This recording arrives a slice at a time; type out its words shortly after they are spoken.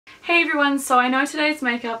Hey everyone, so I know today's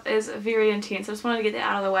makeup is very intense, I just wanted to get that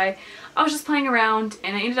out of the way. I was just playing around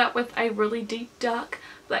and I ended up with a really deep dark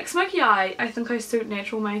black smoky eye. I think I suit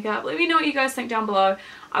natural makeup. Let me know what you guys think down below.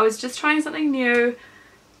 I was just trying something new.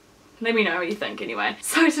 Let me know what you think anyway.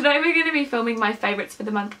 So today we're going to be filming my favourites for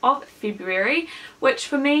the month of February, which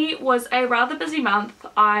for me was a rather busy month.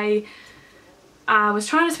 I was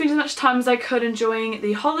trying to spend as much time as I could enjoying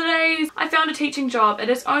the holidays. I found a teaching job. It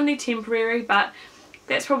is only temporary, but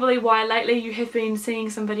that's probably why lately you have been seeing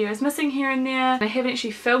some videos missing here and there. I haven't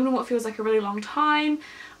actually filmed in what feels like a really long time.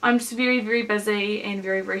 I'm just very busy and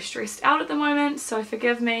very stressed out at the moment, so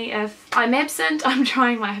forgive me if I'm absent. I'm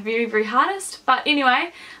trying my very hardest. But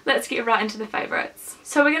anyway, let's get right into the favourites.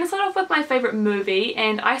 So we're going to start off with my favourite movie,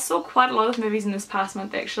 and I saw quite a lot of movies in this past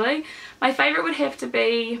month actually. My favourite would have to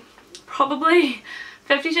be probably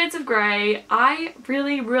 50 Shades of Grey. I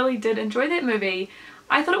really did enjoy that movie.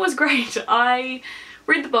 I thought it was great. I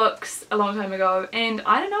read the books a long time ago and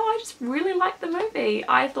I don't know, I just really liked the movie.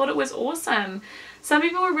 I thought it was awesome. Some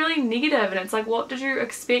people were really negative and it's like, what did you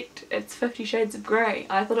expect? It's 50 Shades of Grey.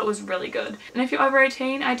 I thought it was really good. And if you're over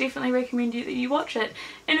 18, I definitely recommend that you watch it.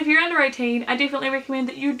 And if you're under 18, I definitely recommend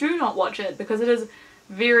that you do not watch it because it is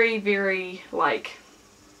very like,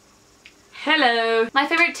 hello. My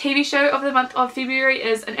favourite TV show of the month of February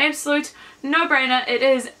is an absolute no-brainer. It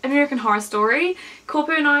is American Horror Story.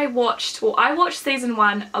 Corpo and I watched, well, I watched season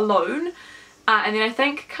 1 alone. And then I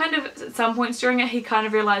think kind of at some points during it he kind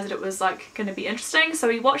of realised that it was like going to be interesting, so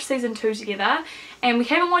we watched season 2 together, and we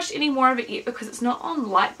haven't watched any more of it yet because it's not on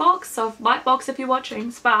Lightbox. So Lightbox, if you're watching,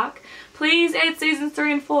 Spark, please add seasons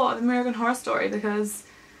 3 and 4 of American Horror Story because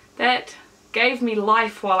that gave me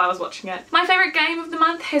life while I was watching it. My favourite game of the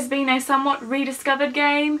month has been a somewhat rediscovered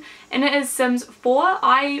game, and it is Sims 4.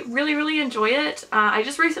 I really enjoy it. I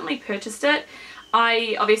just recently purchased it.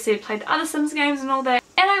 I obviously had played the other Sims games and all that,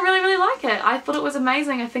 and I really like it. I thought it was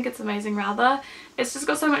amazing. I think it's amazing rather. It's just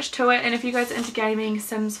got so much to it, and if you guys are into gaming,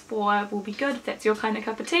 Sims 4 will be good if that's your kind of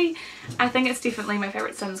cup of tea. I think it's definitely my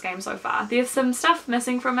favourite Sims game so far. There's some stuff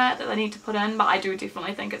missing from it that I need to put in, but I do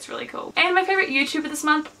definitely think it's really cool. And my favourite YouTuber this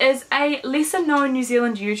month is a lesser known New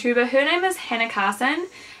Zealand YouTuber. Her name is Hannah Carson,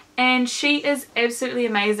 and she is absolutely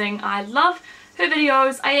amazing. I love her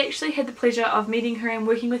videos. I actually had the pleasure of meeting her and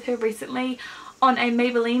working with her recently on a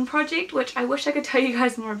Maybelline project, which I wish I could tell you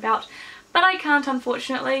guys more about, but I can't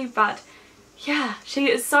unfortunately. But yeah, she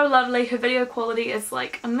is so lovely. Her video quality is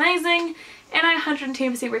like amazing, and I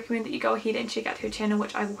 110% recommend that you go ahead and check out her channel,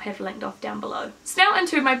 which I will have linked off down below. So now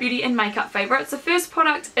into my beauty and makeup favourites. The first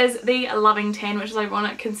product is the Loving Tan, which is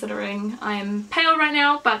ironic considering I am pale right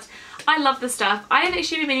now, but I love this stuff. I have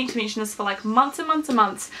actually been meaning to mention this for like months and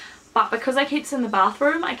months, but because I keep this in the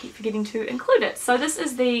bathroom, I keep forgetting to include it. So this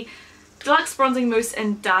is the Deluxe Bronzing Mousse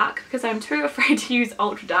in Dark because I'm too afraid to use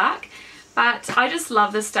Ultra Dark, but I just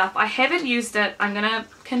love this stuff. I haven't used it, I'm gonna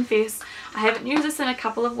confess, I haven't used this in a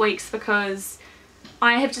couple of weeks because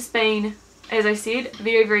I have just been, as I said,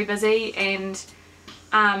 very busy, and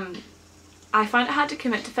I find it hard to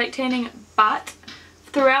commit to fake tanning. But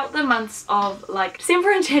throughout the months of like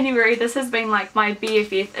December and January, this has been like my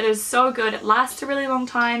BFF. It is so good, it lasts a really long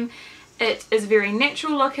time. It is very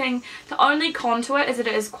natural looking. The only con to it is that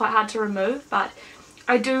it is quite hard to remove, but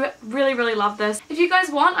I do really love this. If you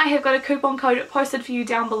guys want, I have got a coupon code posted for you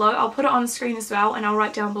down below. I'll put it on the screen as well, and I'll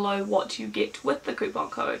write down below what you get with the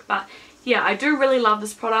coupon code. But yeah, I do really love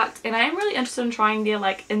this product, and I am really interested in trying their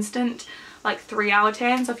like instant like 3-hour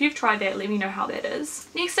tan. So if you've tried that, let me know how that is.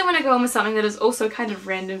 Next I'm going to go on with something that is also kind of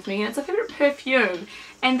random for me, and it's a favourite perfume,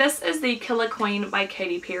 and this is the Killer Queen by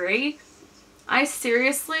Katy Perry. I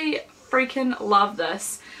seriously freaking love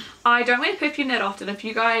this. I don't wear perfume that often. If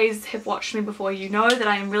you guys have watched me before, you know that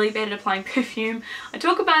I am really bad at applying perfume. I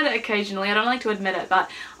talk about it occasionally, I don't like to admit it,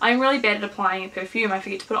 but I'm really bad at applying perfume. I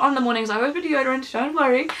forget to put it on in the mornings. I always put deodorant, don't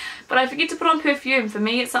worry, but I forget to put on perfume. For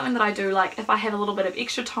me, it's something that I do like if I have a little bit of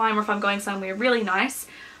extra time or if I'm going somewhere really nice.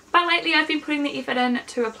 But lately I've been putting the effort in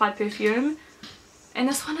to apply perfume, and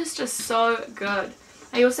this one is just so good.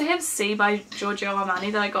 I also have C by Giorgio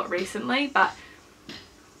Armani that I got recently, but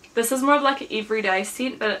this is more of like an everyday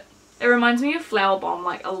scent, but it reminds me of Flower Bomb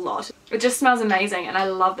like a lot. It just smells amazing, and I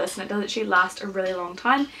love this, and it does actually last a really long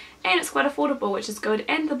time, and it's quite affordable, which is good,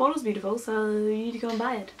 and the bottle's beautiful, so you need to go and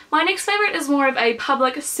buy it. My next favourite is more of a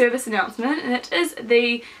public service announcement, and it is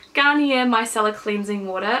the Garnier Micellar Cleansing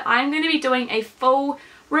Water. I'm going to be doing a full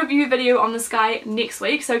review video on this guy next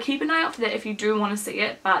week, so keep an eye out for that if you do want to see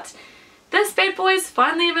it. But this bad boy is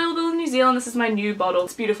finally available in New Zealand. This is my new bottle.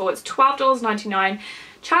 It's beautiful. It's $12.99.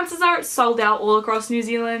 Chances are it's sold out all across New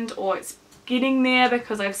Zealand, or it's getting there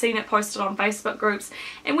because I've seen it posted on Facebook groups,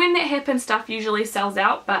 and when that happens stuff usually sells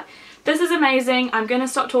out. But this is amazing. I'm going to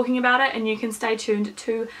stop talking about it and you can stay tuned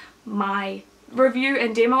to my review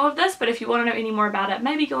and demo of this. But if you want to know any more about it,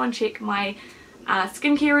 maybe go and check my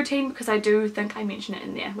skincare routine, because I do think I mention it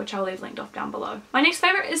in there, which I'll leave linked off down below. My next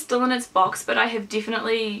favourite is still in its box, but I have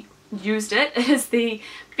definitely used it. It is the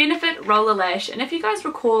Benefit Roller Lash, and if you guys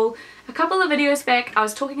recall, a couple of videos back I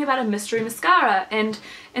was talking about a mystery mascara, and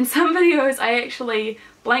in some videos I actually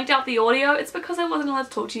blanked out the audio. It's because I wasn't allowed to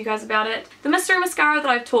talk to you guys about it. The mystery mascara that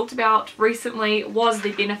I've talked about recently was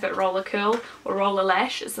the Benefit Roller Curl, or Roller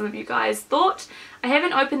Lash as some of you guys thought. I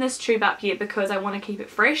haven't opened this tube up yet because I want to keep it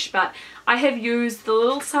fresh, but I have used the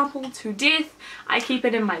little sample to death. I keep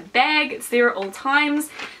it in my bag, it's there at all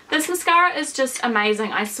times. This mascara is just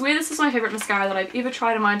amazing. I swear this is my favourite mascara that I've ever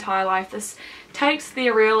tried in my entire life. This takes the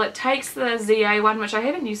Aureal, it takes the ZA one, which I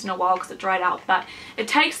haven't used in a while because it dried out, but it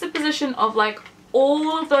takes the position of like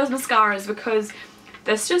all of those mascaras, because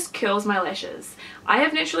this just curls my lashes. I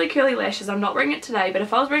have naturally curly lashes. I'm not wearing it today, but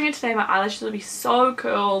if I was wearing it today my eyelashes would be so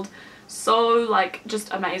curled, so like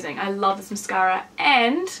just amazing. I love this mascara,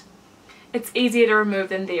 and it's easier to remove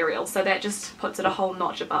than the Aureal, so that just puts it a whole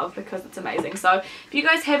notch above because it's amazing. So if you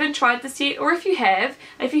guys haven't tried this yet, or if you have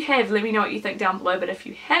let me know what you think down below, but if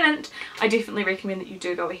you haven't, I definitely recommend that you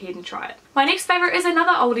do go ahead and try it. My next favourite is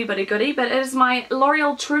another oldie but a goodie, but it is my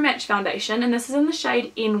L'Oreal True Match foundation, and this is in the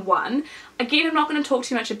shade N1. Again, I'm not going to talk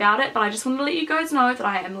too much about it, but I just wanted to let you guys know that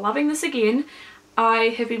I am loving this again.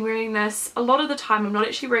 I have been wearing this a lot of the time. I'm not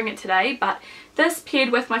actually wearing it today, but this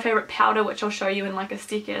paired with my favourite powder, which I'll show you in like a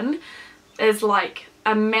second, is like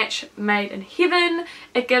a match made in heaven.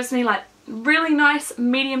 It gives me like really nice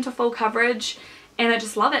medium to full coverage, and I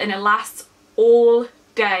just love it, and it lasts all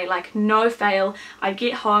day, like no fail. I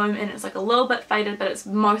get home and it's like a little bit faded, but it's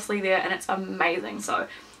mostly there and it's amazing. So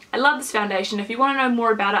I love this foundation. If you want to know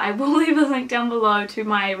more about it, I will leave a link down below to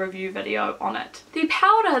my review video on it. The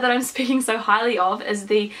powder that I'm speaking so highly of is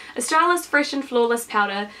the Australis Fresh and Flawless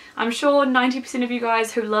powder. I'm sure 90% of you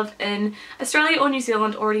guys who live in Australia or New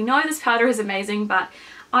Zealand already know this powder is amazing, but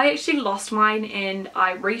I actually lost mine and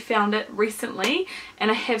I refound it recently,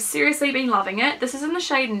 and I have seriously been loving it. This is in the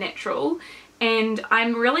shade Natural, and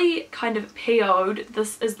I'm really kind of PO'd.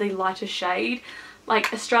 This is the lighter shade.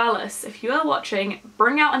 Like, Australis, if you are watching,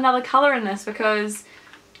 bring out another colour in this, because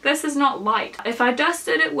this is not light. If I dust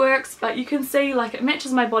it, it works, but you can see like it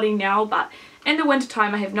matches my body now, but in the winter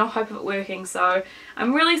time I have no hope of it working, so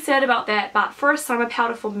I'm really sad about that. But for a summer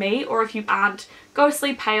powder for me, or if you aren't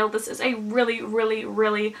ghostly pale, this is a really, really,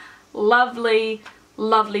 really lovely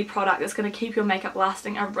product that's going to keep your makeup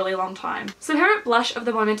lasting a really long time. So favourite blush of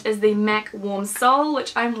the moment is the MAC Warm Soul,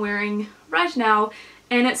 which I'm wearing right now.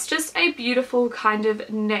 And it's just a beautiful kind of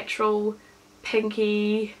natural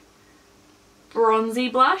pinky bronzy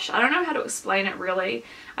blush. I don't know how to explain it really.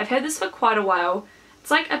 I've had this for quite a while.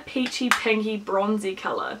 It's like a peachy pinky bronzy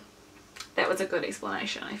colour. That was a good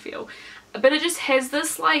explanation, I feel. But it just has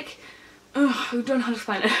this like, I don't know how to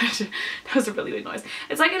explain it. That was a really weird noise.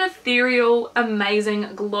 It's like an ethereal,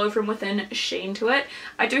 amazing glow from within sheen to it.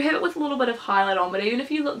 I do have it with a little bit of highlight on, but even if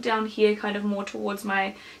you look down here kind of more towards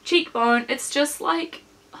my cheekbone, it's just like,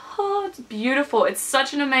 oh, it's beautiful. It's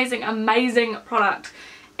such an amazing product.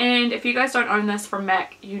 And if you guys don't own this from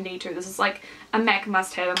MAC, you need to. This is like a MAC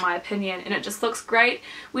must-have in my opinion, and it just looks great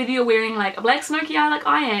whether you're wearing like a black smoky eye like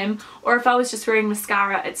I am, or if I was just wearing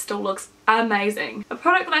mascara, it still looks amazing. A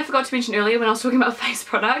product that I forgot to mention earlier when I was talking about face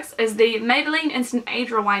products is the Maybelline Instant Age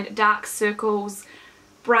Rewind Dark Circles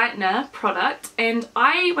Brightener product. And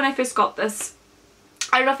when I first got this,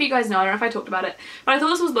 I don't know if you guys know, I don't know if I talked about it, but I thought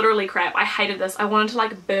this was literally crap. I hated this. I wanted to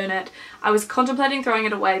like burn it. I was contemplating throwing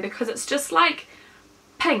it away because it's just like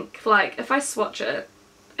pink. Like if I swatch it,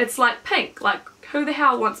 it's like pink. Like who the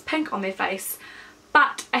hell wants pink on their face?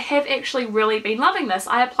 But I have actually really been loving this.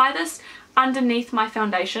 I apply this underneath my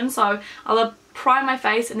foundation, so I'll prime my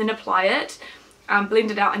face and then apply it, blend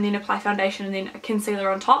it out, and then apply foundation and then a concealer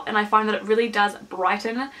on top, and I find that it really does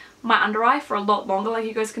brighten my under eye for a lot longer. Like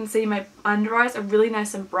you guys can see, my under eyes are really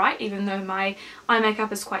nice and bright even though my eye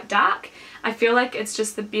makeup is quite dark. I feel like it's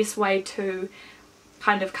just the best way to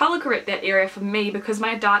kind of colour correct that area for me, because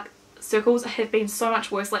my dark circles have been so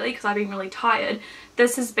much worse lately because I've been really tired.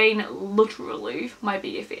 This has been literally my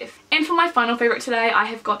BFF. And for my final favourite today, I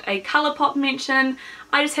have got a Colourpop mention.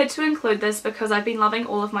 I just had to include this because I've been loving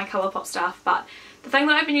all of my Colourpop stuff, but the thing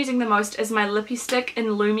that I've been using the most is my Lippy Stick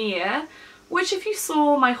in Lumiere, which if you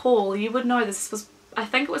saw my haul you would know this was, I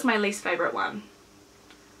think it was my least favourite one.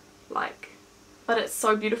 Like, but it's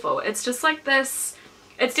so beautiful. It's just like this,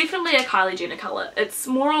 It's definitely a Kylie Jenner colour. It's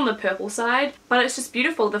more on the purple side, but it's just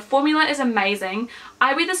beautiful. The formula is amazing.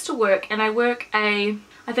 I wear this to work, and I work I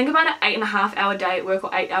think about an 8.5 hour day at work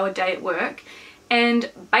or 8 hour day at work.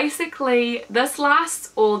 And basically this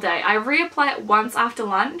lasts all day. I reapply it once after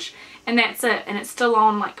lunch and that's it, and it's still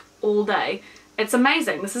on like all day. It's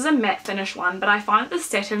amazing. This is a matte finish one, but I find that the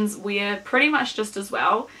statins wear pretty much just as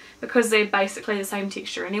well because they're basically the same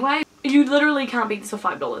texture anyway. You literally can't beat this for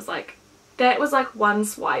 $5. Like, that was like one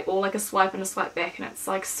swipe, or like a swipe and a swipe back, and it's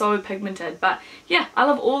like so pigmented. But yeah, I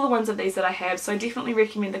love all the ones of these that I have, so I definitely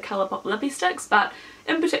recommend the Colourpop Lippy Sticks, but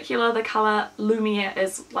in particular the colour Lumiere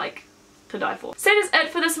is like to die for. So that is it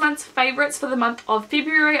for this month's favourites for the month of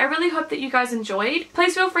February. I really hope that you guys enjoyed.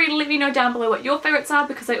 Please feel free to let me know down below what your favourites are,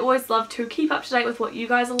 because I always love to keep up to date with what you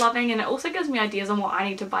guys are loving, and it also gives me ideas on what I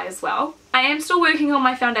need to buy as well. I am still working on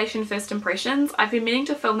my foundation first impressions. I've been meaning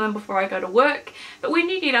to film them before I go to work, but when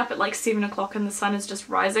you get up at like 7 o'clock and the sun is just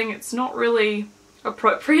rising, it's not really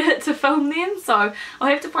appropriate to film then, so I'll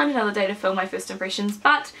have to find another day to film my first impressions,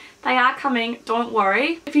 but they are coming, don't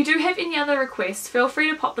worry. If you do have any other requests, feel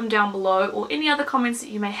free to pop them down below, or any other comments that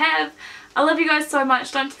you may have. I love you guys so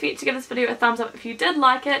much. Don't forget to give this video a thumbs up if you did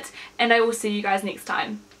like it, and I will see you guys next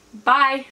time. Bye!